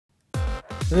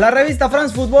La revista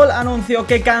France Football anunció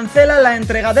que cancela la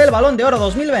entrega del Balón de Oro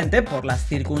 2020 por las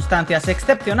circunstancias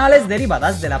excepcionales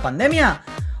derivadas de la pandemia.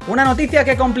 Una noticia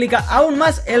que complica aún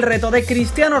más el reto de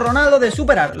Cristiano Ronaldo de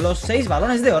superar los 6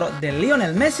 balones de oro de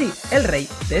Lionel Messi, el rey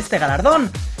de este galardón.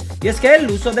 Y es que el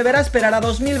luso deberá esperar a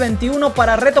 2021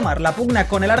 para retomar la pugna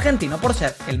con el argentino por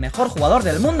ser el mejor jugador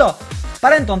del mundo.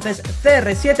 Para entonces,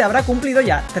 CR7 habrá cumplido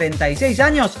ya 36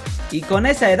 años y con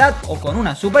esa edad o con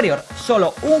una superior,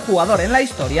 solo un jugador en la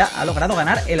historia ha logrado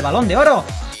ganar el Balón de Oro.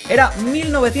 Era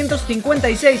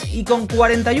 1956 y con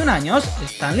 41 años,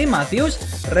 Stanley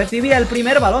Matthews recibía el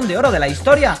primer Balón de Oro de la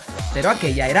historia, pero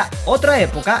aquella era otra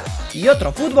época y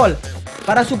otro fútbol.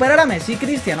 Para superar a Messi,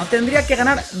 Cristiano tendría que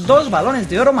ganar 2 balones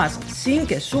de oro más sin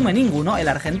que sume ninguno el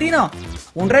argentino.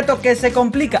 Un reto que se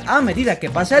complica a medida que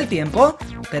pasa el tiempo,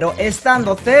 pero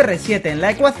estando CR7 en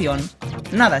la ecuación,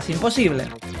 nada es imposible.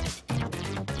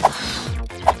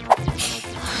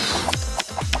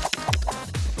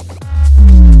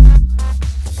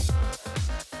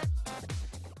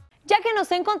 Ya que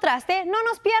nos encontraste, no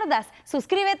nos pierdas.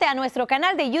 Suscríbete a nuestro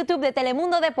canal de YouTube de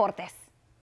Telemundo Deportes.